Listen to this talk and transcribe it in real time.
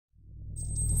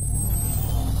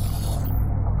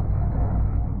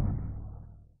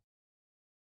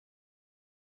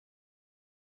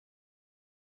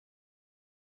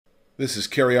This is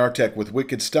Kerry Artek with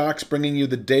Wicked Stocks, bringing you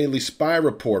the Daily SPY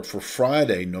Report for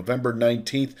Friday, November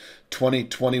 19th,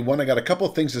 2021. I got a couple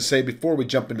of things to say before we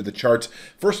jump into the charts.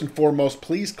 First and foremost,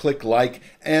 please click like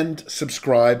and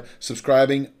subscribe.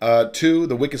 Subscribing to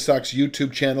the Wicked Stocks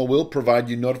YouTube channel will provide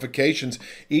you notifications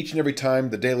each and every time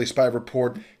the Daily SPY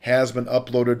Report has been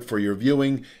uploaded for your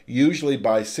viewing, usually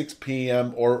by 6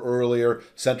 p.m. or earlier,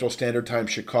 Central Standard Time,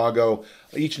 Chicago,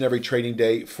 each and every trading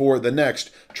day for the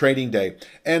next trading day.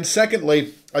 And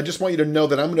secondly, I just want you to know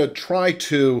that I'm going to try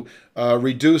to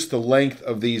reduce the length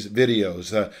of these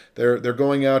videos. They're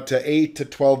going out to 8 to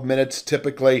 12 minutes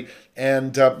typically,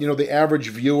 and the average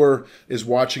viewer is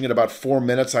watching at about 4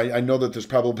 minutes. I know that there's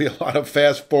probably a lot of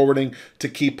fast forwarding to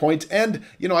key points, and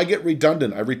I get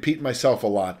redundant. I repeat myself a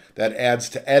lot. That adds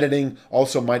to editing.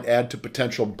 Also might add to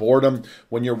potential boredom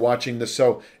when you're watching this.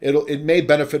 So it may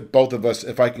benefit both of us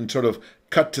if I can sort of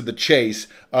cut to the chase.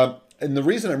 And the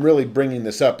reason I'm really bringing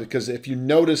this up, because if you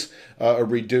notice a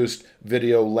reduced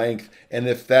video length, and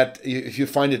if you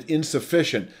find it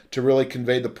insufficient to really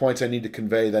convey the points I need to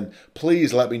convey, then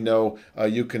please let me know.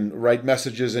 You can write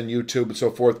messages in YouTube and so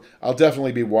forth. I'll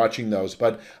definitely be watching those.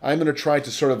 But I'm going to try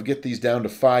to sort of get these down to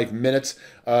 5 minutes.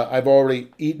 I've already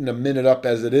eaten a minute up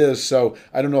as it is, so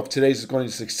I don't know if today's is going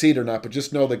to succeed or not, but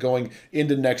just know that going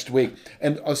into next week.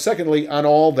 And secondly, on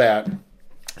all that,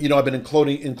 I've been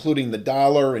including the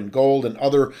dollar and gold and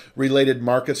other related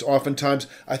markets. Oftentimes,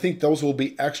 I think those will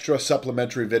be extra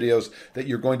supplementary videos that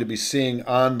you're going to be seeing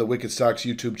on the Wicked Stocks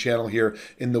YouTube channel here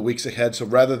in the weeks ahead. So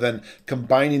rather than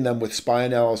combining them with SPY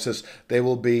analysis, they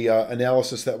will be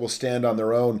analysis that will stand on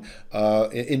their own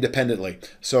independently.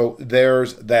 So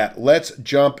there's that. Let's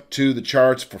jump to the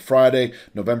charts for Friday,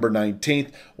 November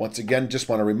 19th. Once again, just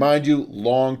want to remind you,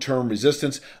 long-term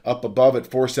resistance up above at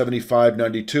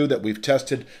 475.92 that we've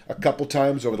tested a couple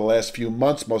times over the last few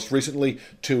months, most recently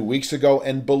 2 weeks ago,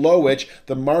 and below which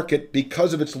the market,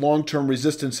 because of its long-term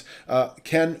resistance,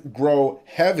 can grow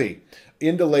heavy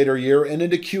into later year and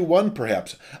into Q1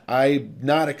 perhaps. I'm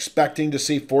not expecting to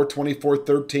see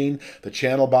 424.13, the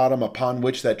channel bottom upon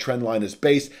which that trend line is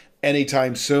based,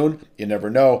 anytime soon. You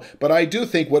never know. But I do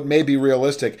think what may be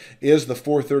realistic is the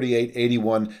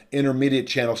 438.81 intermediate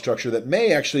channel structure that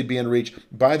may actually be in reach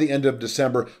by the end of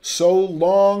December, so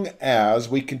long as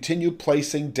we continue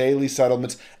placing daily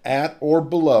settlements at or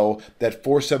below that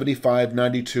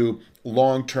 475.92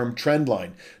 long-term trend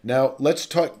line. Now, let's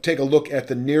take a look at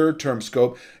the near-term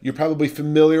scope. You're probably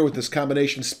familiar with this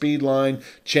combination speed line,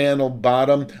 channel,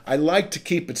 bottom. I like to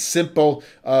keep it simple,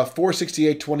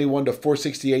 468.21 to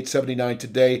 468.79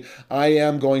 today. I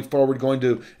am going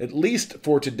to, at least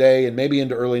for today and maybe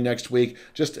into early next week,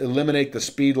 just eliminate the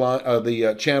speed line,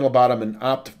 the channel bottom, and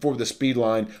opt for the speed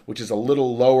line, which is a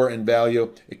little lower in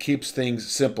value. It keeps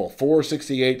things simple.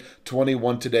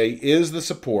 468.21 today is the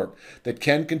support that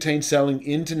can contain selling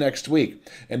into next week,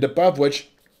 and above which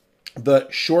the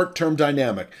short-term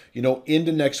dynamic,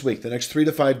 into next week, the next 3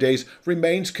 to 5 days,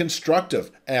 remains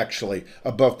constructive, actually,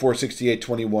 above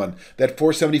 468.21. That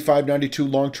 475.92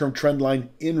 long-term trend line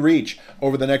in reach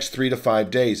over the next 3 to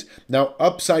 5 days. Now,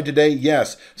 upside today,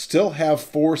 yes, still have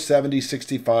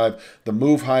 470.65, the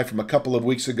move high from a couple of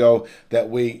weeks ago that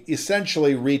we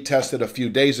essentially retested a few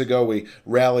days ago. We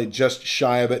rallied just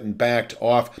shy of it and backed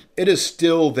off. It is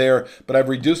still there, but I've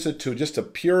reduced it to just a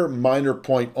pure minor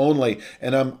point only,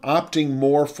 and I'm opting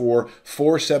more for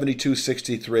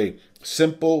 472.63.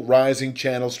 Simple rising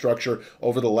channel structure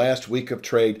over the last week of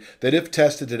trade that, if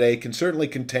tested today, can certainly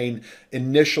contain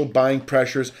initial buying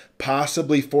pressures,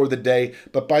 possibly for the day.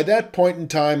 But by that point in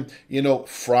time,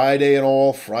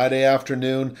 Friday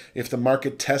afternoon, if the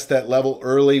market tests that level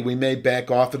early, we may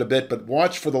back off it a bit, but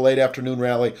watch for the late afternoon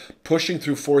rally. Pushing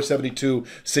through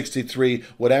 472.63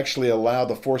 would actually allow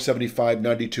the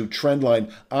 475.92 trend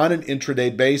line on an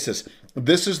intraday basis.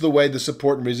 This is the way the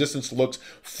support and resistance looks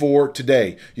for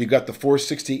today. You got the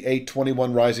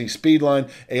 468.21 rising speed line,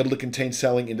 able to contain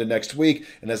selling into next week,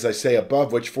 and as I say,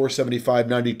 above which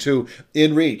 475.92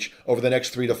 in reach over the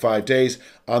next 3 to 5 days.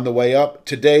 On the way up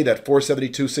today, that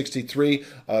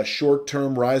 472.63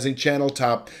 short-term rising channel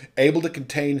top, able to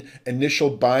contain initial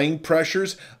buying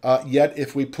pressures, yet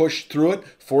if we push through it,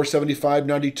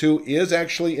 475.92 is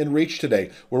actually in reach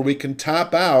today, where we can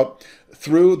top out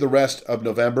through the rest of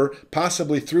November,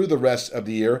 possibly through the rest of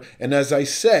the year, and as I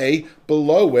say,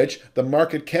 below which the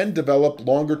market can develop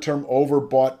longer-term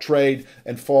overbought trade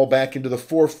and fall back into the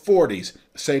 440s,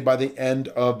 say by the end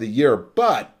of the year.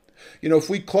 But If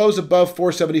we close above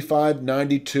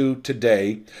 475.92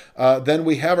 today, then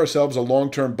we have ourselves a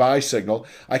long-term buy signal.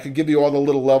 I can give you all the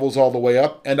little levels all the way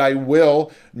up, and I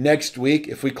will next week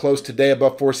if we close today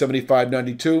above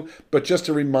 475.92. But just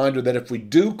a reminder that if we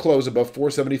do close above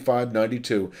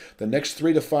 475.92, the next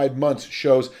 3 to 5 months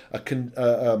shows a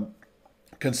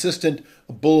consistent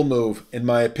bull move, in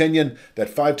my opinion.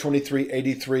 That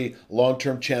 523.83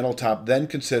 long-term channel top then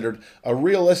considered a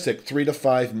realistic 3 to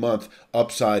 5 month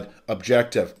upside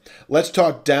objective. Let's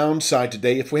talk downside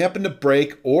today. If we happen to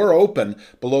break or open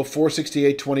below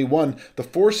 468.21, the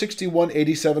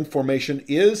 461.87 formation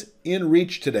is in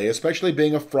reach today, especially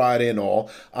being a Friday and all.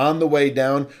 On the way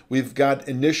down, we've got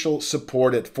initial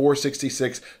support at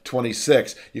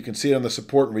 466.26. You can see it on the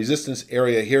support and resistance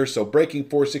area here. So breaking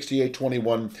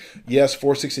 468.21, yes,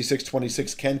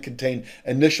 466.26 can contain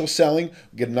initial selling.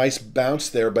 Get a nice bounce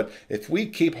there, but if we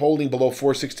keep holding below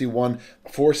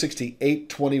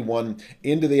 468.21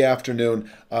 into the afternoon,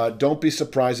 don't be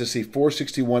surprised to see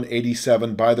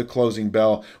 461.87 by the closing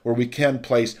bell, where we can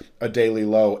place a daily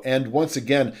low. And once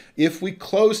again, if we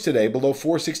close today below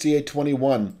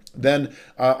 468.21, then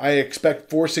I expect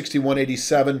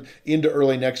 461.87 into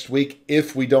early next week.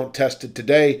 If we don't test it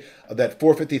today, that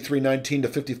 453.19 to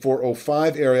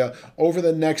 54.05 area over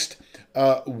the next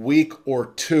week or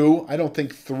two. I don't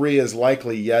think 3 is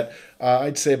likely yet.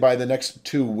 I'd say by the next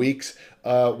 2 weeks,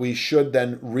 we should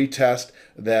then retest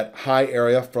that high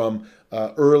area from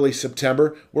early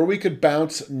September, where we could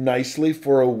bounce nicely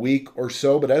for a week or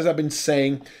so. But as I've been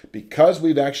saying, because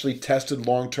we've actually tested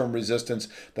long-term resistance,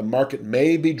 the market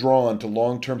may be drawn to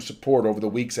long-term support over the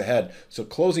weeks ahead. So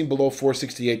closing below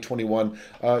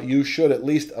 468.21, you should at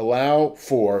least allow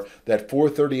for that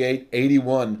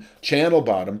 438.81 channel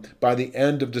bottom by the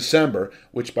end of December,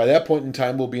 which by that point in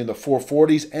time will be in the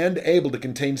 440s and able to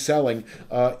contain selling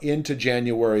into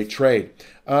January trade.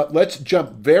 Let's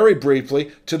jump very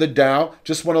briefly to the Dow.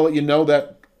 Just want to let you know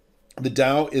that the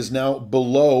Dow is now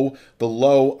below the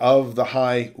low of the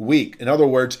high week. In other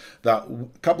words, a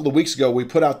couple of weeks ago, we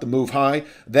put out the move high.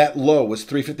 That low was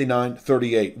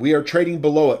 359.38. We are trading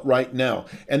below it right now.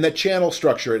 And the channel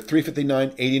structure at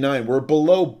 359.89, we're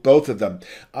below both of them.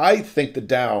 I think the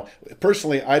Dow,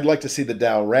 personally, I'd like to see the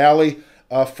Dow rally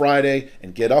Friday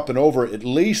and get up and over at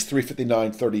least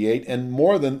 359.38, and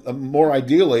more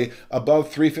ideally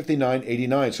above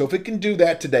 359.89. So if it can do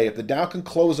that today, if the Dow can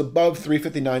close above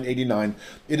 359.89,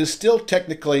 it is still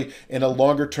technically in a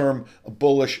longer term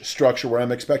bullish structure where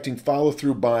I'm expecting follow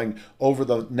through buying over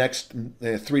the next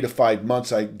 3 to 5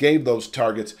 months. I gave those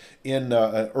targets in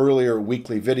an earlier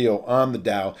weekly video on the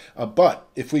Dow. But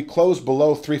if we close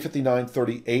below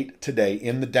 359.38 today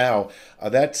in the Dow,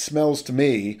 that smells to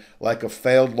me like a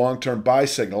failed long-term buy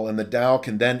signal, and the Dow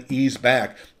can then ease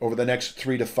back over the next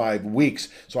 3 to 5 weeks.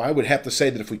 So I would have to say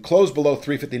that if we close below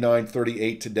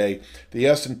 359.38 today, the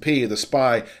S&P, the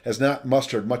SPY, has not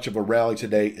mustered much of a rally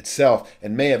today itself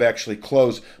and may have actually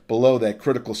closed below that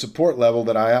critical support level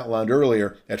that I outlined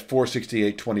earlier at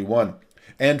 468.21.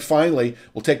 And finally,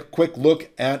 we'll take a quick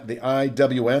look at the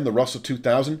IWM, the Russell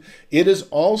 2000. It is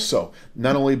also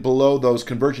not only below those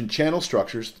convergent channel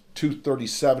structures,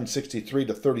 237.63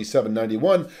 to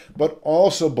 37.91, but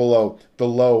also below the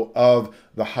low of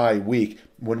the high week.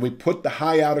 When we put the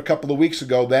high out a couple of weeks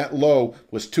ago, that low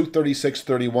was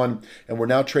 236.31, and we're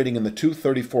now trading in the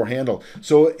 234 handle.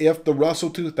 So if the Russell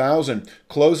 2000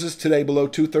 closes today below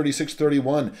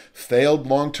 236.31, failed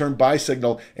long-term buy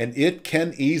signal, and it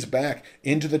can ease back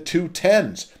into the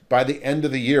 210s by the end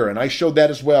of the year. And I showed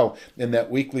that as well in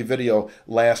that weekly video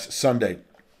last Sunday.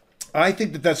 I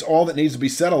think that that's all that needs to be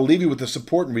said. I'll leave you with the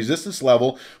support and resistance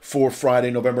level for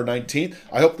Friday, November 19th.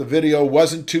 I hope the video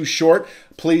wasn't too short.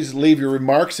 Please leave your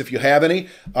remarks if you have any.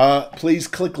 Please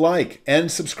click like and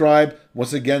subscribe.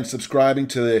 Once again, subscribing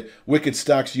to the Wicked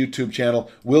Stocks YouTube channel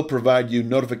will provide you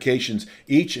notifications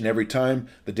each and every time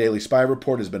the Daily SPY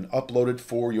Report has been uploaded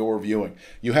for your viewing.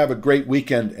 You have a great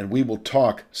weekend, and we will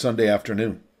talk Sunday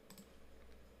afternoon.